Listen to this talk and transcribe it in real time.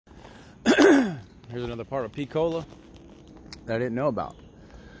Here's another part of Pensacola that I didn't know about.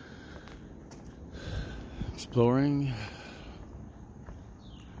 Exploring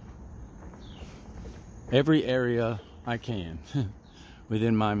every area I can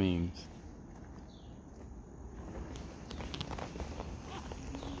within my means.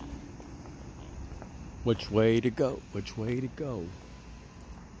 Which way to go? Which way to go?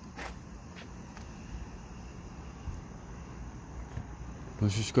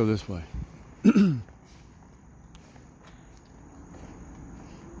 Let's just go this way.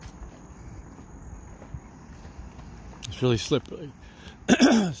 It's really slippery.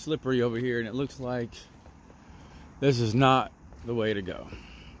 Slippery over here, and it looks like this is not the way to go.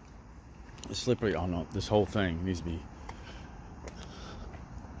 It's slippery. Oh no, this whole thing needs to be.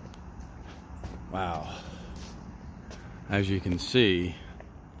 Wow. As you can see,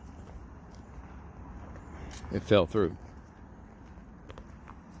 it fell through.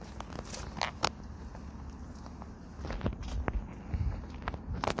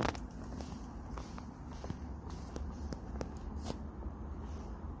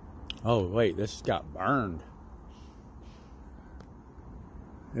 Oh wait, this got burned.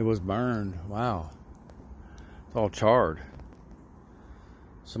 It was burned. Wow. It's all charred.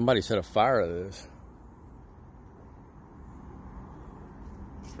 Somebody set a fire to this.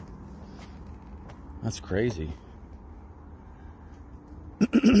 That's crazy.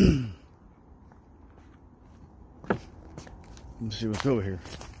 Let's see what's over here.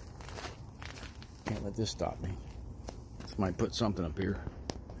 Can't let this stop me. Somebody put something up here.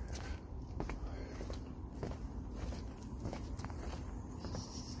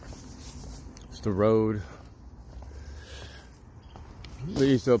 The road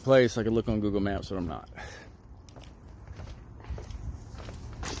leads to a place I could look on Google Maps, but I'm not.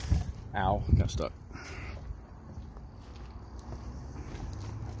 Ow, got stuck.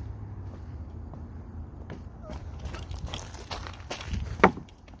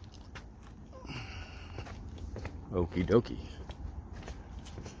 Okie dokie.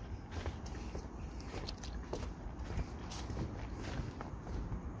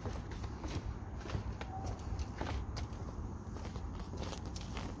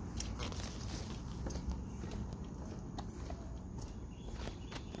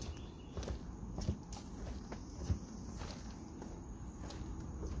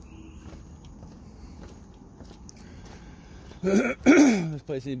 This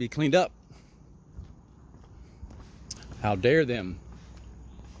place needs to be cleaned up. How dare them,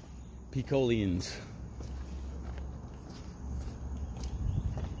 Pecolians.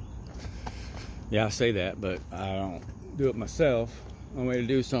 Yeah, I say that, but I don't do it myself. One way to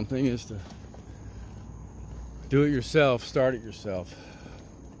do something is to do it yourself, start it yourself.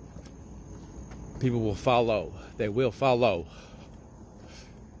 People will follow. They will follow.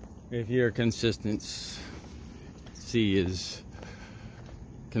 If your consistency is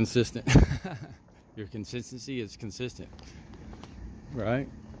consistent. Your consistency is consistent, right?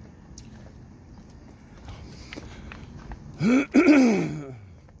 A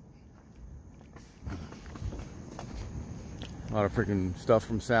lot of freaking stuff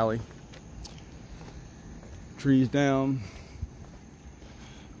from Sally. Trees down.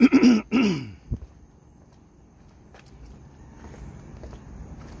 A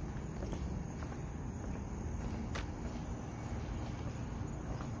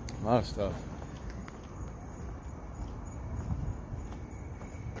lot of stuff.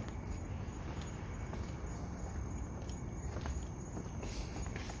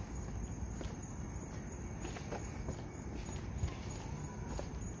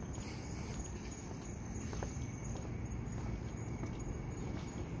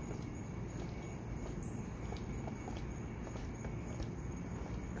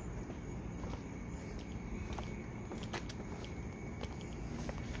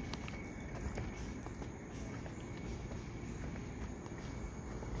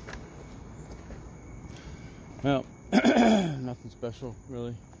 Well, nothing special,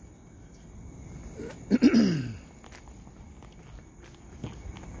 really.